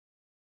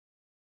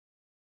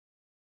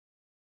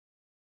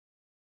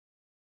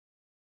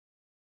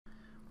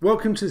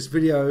Welcome to this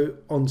video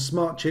on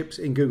smart chips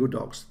in Google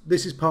Docs.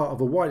 This is part of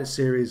a wider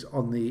series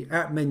on the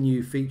app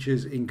menu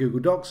features in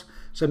Google Docs,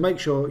 so make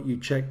sure you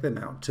check them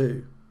out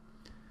too.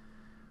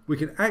 We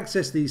can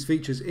access these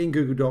features in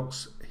Google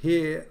Docs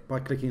here by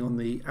clicking on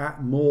the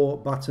App More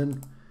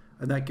button,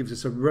 and that gives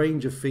us a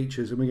range of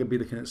features, and we're going to be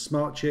looking at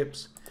smart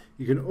chips.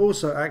 You can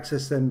also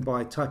access them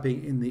by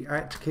typing in the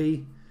At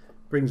key,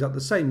 brings up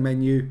the same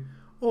menu,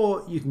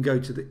 or you can go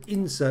to the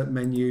Insert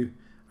menu,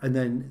 and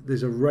then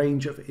there's a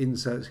range of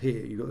inserts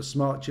here. You've got the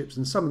smart chips,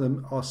 and some of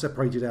them are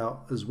separated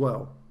out as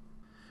well.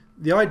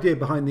 The idea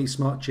behind these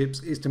smart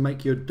chips is to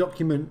make your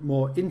document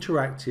more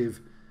interactive,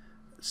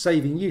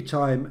 saving you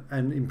time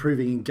and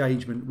improving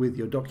engagement with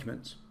your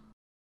documents.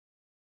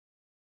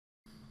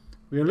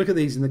 We're going to look at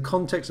these in the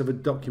context of a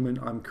document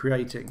I'm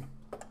creating.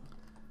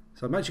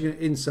 So I'm actually going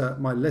to insert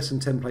my lesson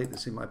template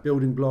that's in my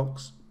building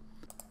blocks.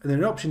 And then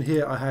an option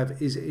here I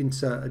have is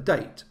insert a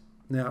date.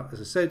 Now, as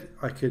I said,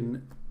 I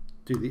can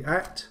do the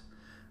at,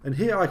 and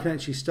here I can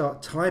actually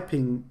start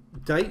typing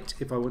date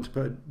if I want to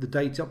put the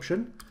date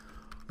option,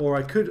 or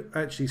I could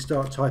actually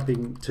start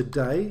typing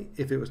today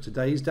if it was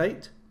today's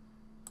date,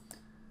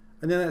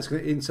 and then that's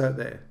going to insert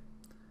there.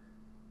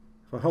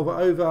 If I hover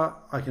over,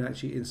 I can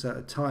actually insert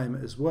a time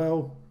as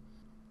well.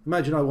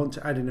 Imagine I want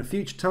to add in a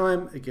future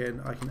time.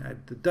 Again, I can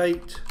add the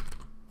date.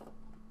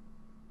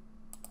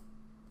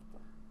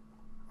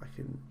 I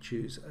can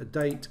choose a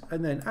date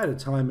and then add a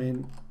time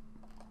in.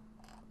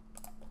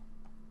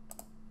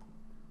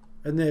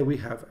 And there we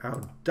have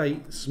our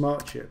date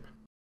smart chip.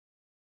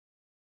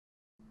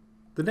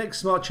 The next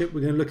smart chip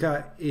we're going to look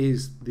at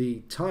is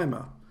the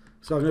timer.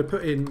 So I'm going to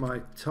put in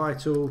my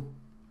title,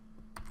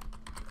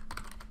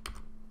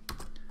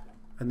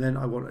 and then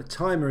I want a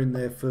timer in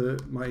there for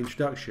my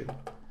introduction.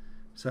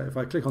 So if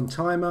I click on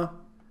timer,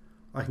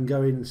 I can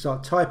go in and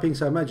start typing.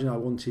 So imagine I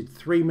wanted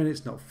 3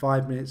 minutes, not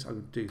 5 minutes. I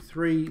would do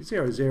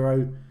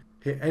 300,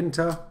 hit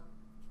enter.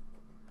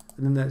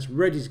 And then that's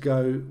ready to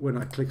go when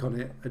I click on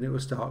it, and it will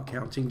start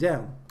counting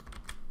down.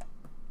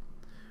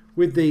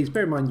 With these,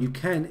 bear in mind you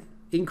can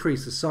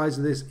increase the size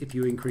of this if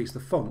you increase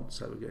the font.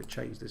 So we're going to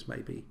change this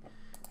maybe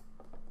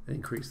and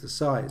increase the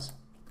size.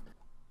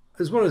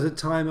 As well as a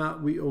timer,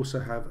 we also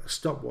have a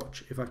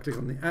stopwatch. If I click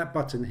on the app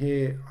button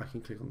here, I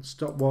can click on the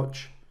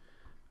stopwatch,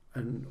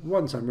 and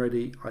once I'm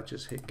ready, I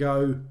just hit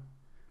go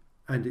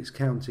and it's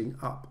counting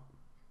up.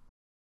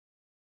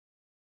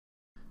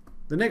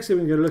 The next thing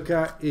we're going to look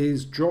at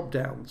is drop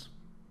downs.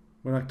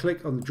 When I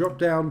click on the drop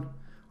down,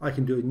 I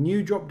can do a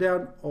new drop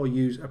down or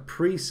use a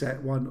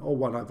preset one or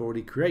one I've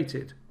already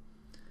created.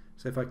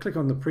 So if I click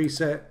on the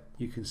preset,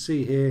 you can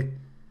see here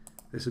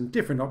there's some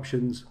different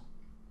options,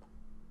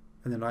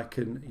 and then I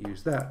can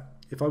use that.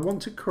 If I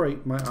want to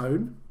create my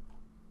own,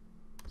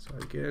 so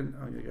again,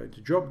 I'm going to go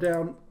to drop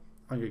down,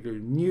 I'm going to go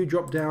to new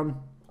drop down,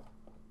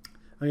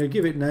 I'm going to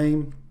give it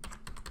name.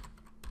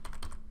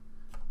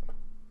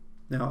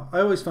 Now, I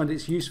always find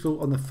it's useful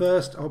on the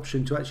first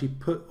option to actually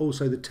put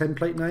also the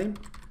template name,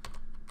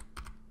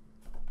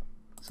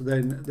 so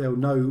then they'll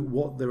know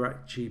what they're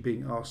actually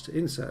being asked to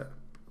insert.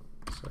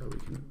 So we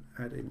can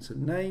add in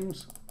some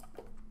names.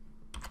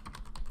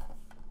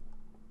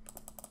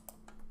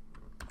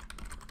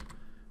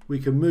 We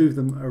can move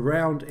them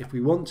around if we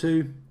want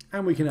to,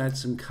 and we can add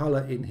some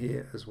color in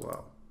here as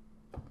well.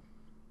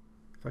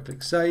 If I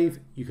click save,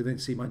 you can then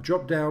see my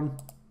drop down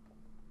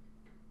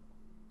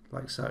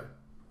like so.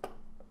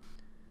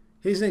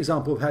 Here's an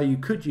example of how you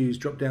could use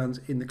drop downs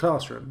in the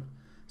classroom.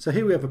 So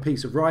here we have a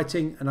piece of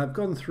writing, and I've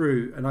gone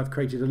through and I've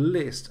created a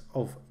list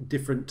of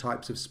different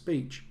types of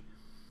speech.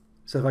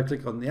 So if I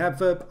click on the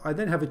adverb, I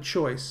then have a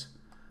choice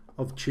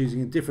of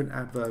choosing a different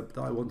adverb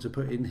that I want to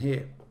put in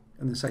here,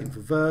 and the same for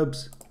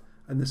verbs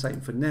and the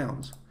same for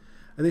nouns.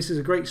 And this is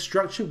a great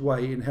structured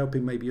way in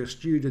helping maybe your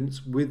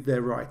students with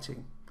their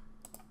writing.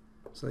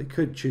 So they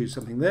could choose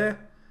something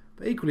there.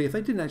 But equally, if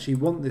they didn't actually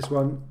want this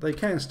one, they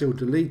can still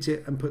delete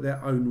it and put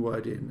their own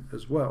word in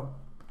as well.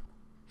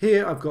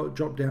 Here I've got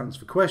drop downs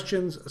for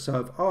questions, so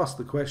I've asked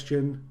the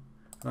question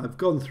and I've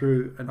gone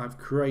through and I've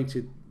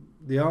created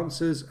the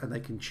answers, and they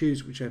can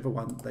choose whichever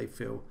one they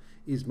feel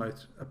is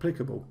most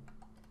applicable.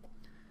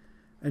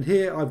 And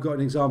here I've got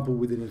an example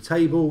within a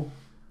table.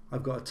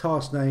 I've got a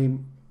task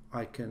name.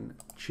 I can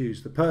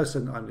choose the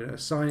person I'm going to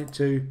assign it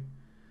to,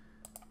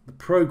 the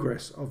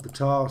progress of the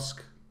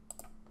task,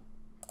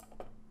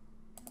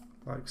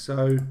 like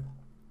so.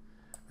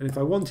 And if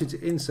I wanted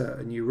to insert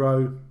a new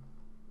row,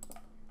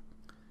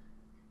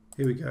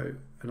 here we go,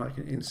 and I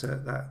can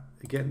insert that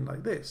again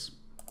like this.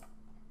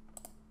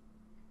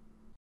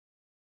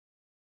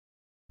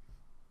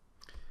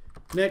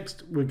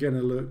 Next, we're going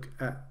to look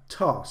at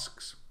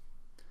tasks.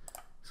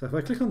 So if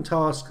I click on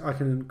task, I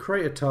can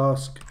create a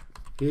task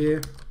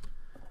here.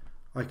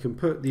 I can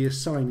put the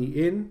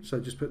assignee in,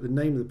 so just put the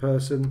name of the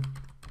person,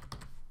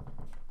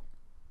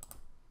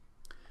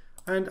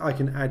 and I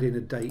can add in a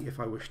date if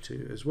I wish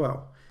to as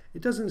well.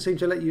 It doesn't seem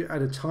to let you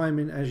add a time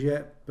in as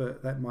yet,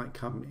 but that might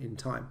come in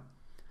time.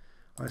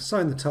 I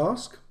assign the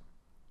task.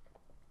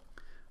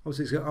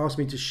 Obviously it's going to ask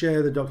me to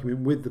share the document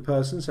with the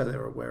person so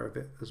they're aware of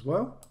it as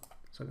well.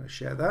 So So I'm going to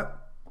share that.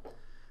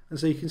 And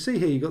so you can see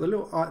here, you've got the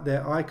little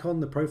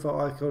icon, the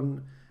profile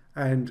icon,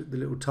 and the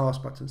little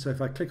task button. So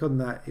if I click on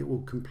that, it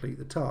will complete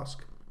the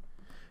task.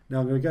 Now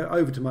I'm going to go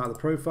over to my other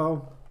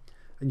profile,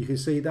 and you can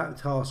see that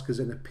task has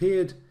then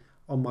appeared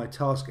on my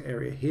task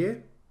area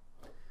here.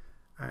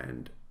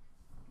 And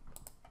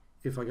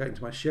if I go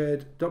into my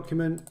shared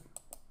document,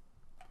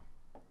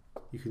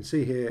 you can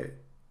see here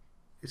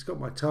it's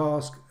got my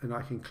task, and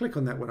I can click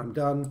on that when I'm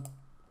done,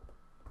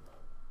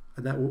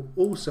 and that will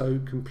also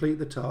complete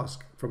the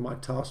task from my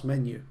task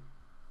menu.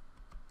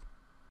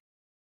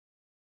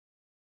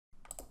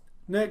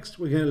 Next,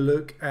 we're going to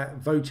look at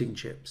voting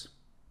chips.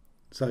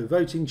 So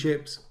voting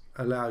chips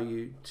allow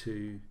you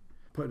to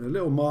put in a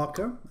little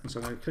marker, and so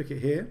I'm going to click it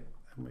here,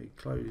 and we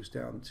close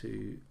down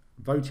to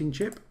voting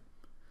chip.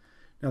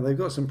 Now they've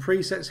got some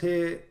presets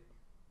here.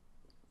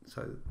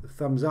 So the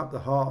thumbs up, the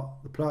heart,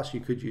 the plus, you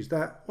could use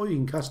that, or you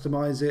can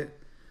customize it.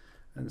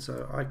 And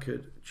so I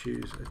could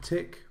choose a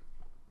tick.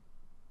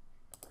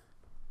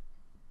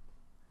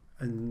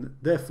 And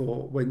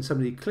therefore, when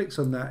somebody clicks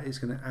on that, it's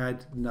going to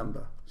add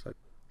number.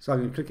 So I'm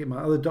going to click in my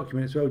other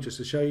document as well, just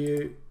to show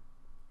you.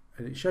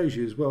 And it shows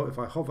you as well, if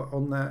I hover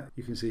on that,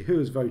 you can see who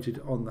has voted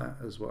on that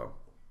as well.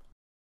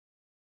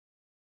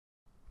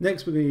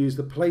 Next, we're going to use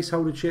the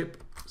placeholder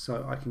chip.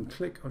 So I can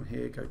click on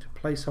here, go to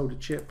placeholder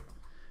chip,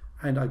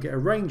 and I get a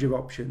range of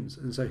options.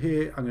 And so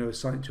here I'm going to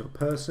assign it to a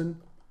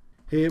person.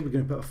 Here we're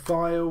going to put a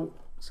file.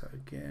 So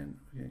again,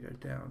 we're going to go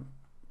down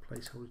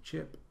placeholder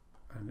chip.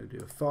 I'm going to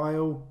do a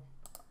file.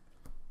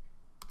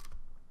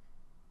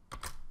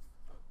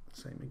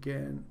 Same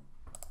again.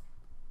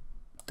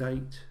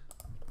 Date.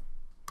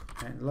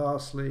 And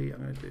lastly,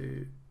 I'm going to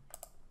do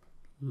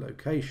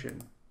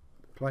location,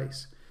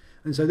 place.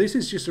 And so this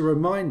is just a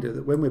reminder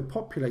that when we're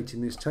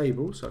populating this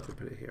table, so I can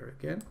put it here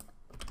again.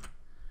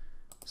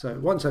 So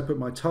once I put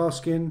my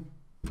task in,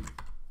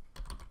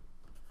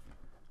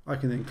 I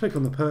can then click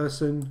on the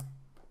person,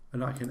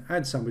 and I can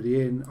add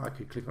somebody in. I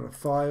could click on a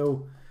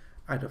file,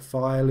 add a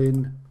file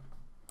in,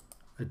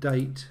 a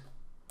date.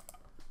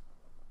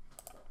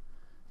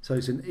 So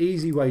it's an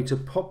easy way to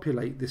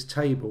populate this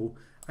table,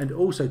 and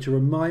also to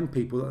remind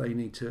people that they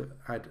need to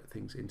add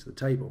things into the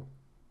table.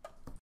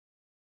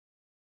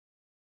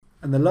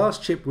 And the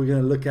last chip we're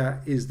going to look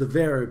at is the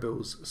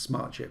variables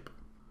smart chip.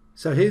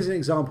 So here's an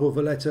example of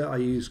a letter I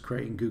use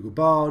creating Google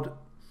Bard.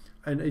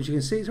 And as you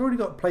can see, it's already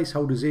got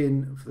placeholders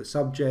in for the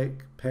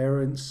subject,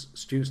 parents,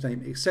 student's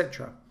name,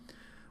 etc.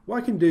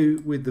 What I can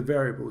do with the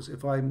variables,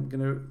 if I'm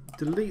going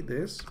to delete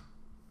this,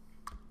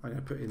 I'm going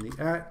to put in the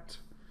 @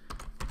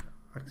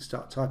 I can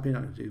start typing.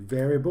 I'm going to do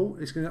variable.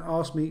 It's going to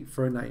ask me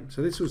for a name.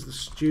 So this was the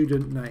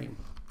student name.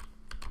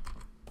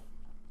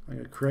 I'm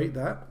going to create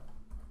that.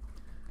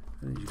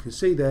 And as you can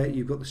see there,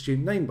 you've got the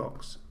student name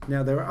box.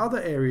 Now there are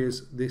other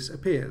areas this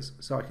appears.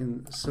 So I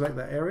can select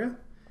that area.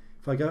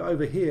 If I go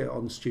over here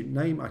on student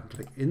name, I can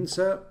click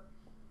insert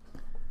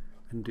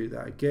and do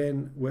that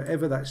again,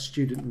 wherever that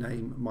student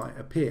name might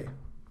appear.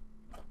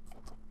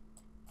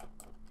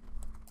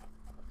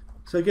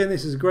 So again,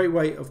 this is a great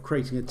way of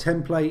creating a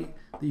template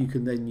that you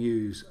can then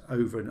use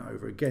over and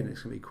over again.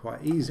 It's going to be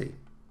quite easy.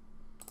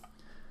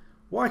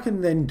 What I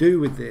can then do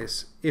with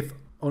this, if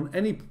on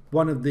any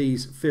one of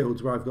these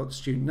fields where I've got the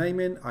student name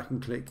in, I can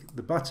click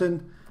the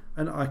button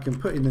and I can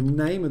put in the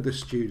name of the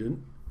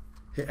student,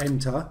 hit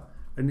enter,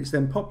 and it's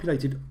then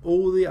populated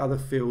all the other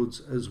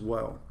fields as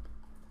well.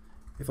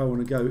 If I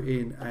want to go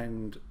in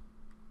and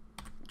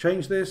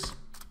change this,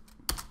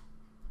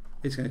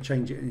 it's going to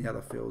change it in the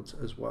other fields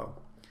as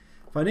well.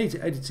 If I need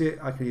to edit it,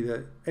 I can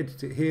either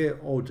edit it here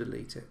or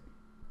delete it.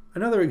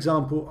 Another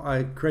example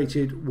I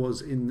created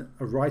was in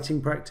a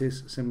writing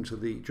practice similar to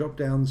the drop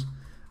downs.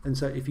 And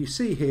so if you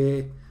see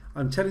here,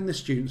 I'm telling the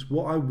students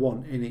what I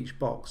want in each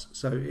box.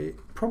 So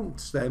it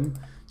prompts them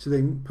to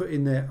then put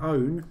in their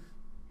own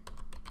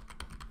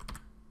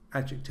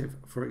adjective.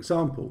 For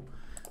example,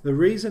 the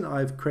reason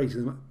I've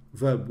created them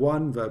verb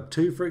 1, verb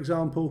 2, for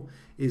example,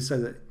 is so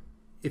that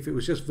if it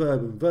was just verb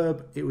and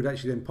verb, it would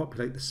actually then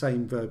populate the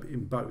same verb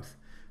in both.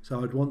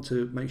 So I'd want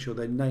to make sure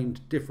they're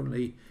named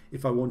differently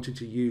if I wanted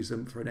to use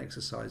them for an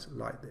exercise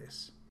like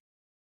this.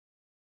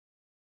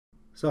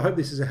 So I hope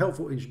this is a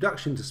helpful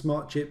introduction to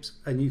smart chips,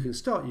 and you can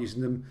start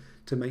using them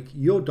to make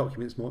your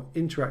documents more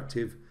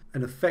interactive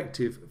and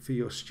effective for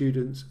your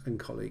students and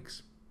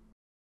colleagues.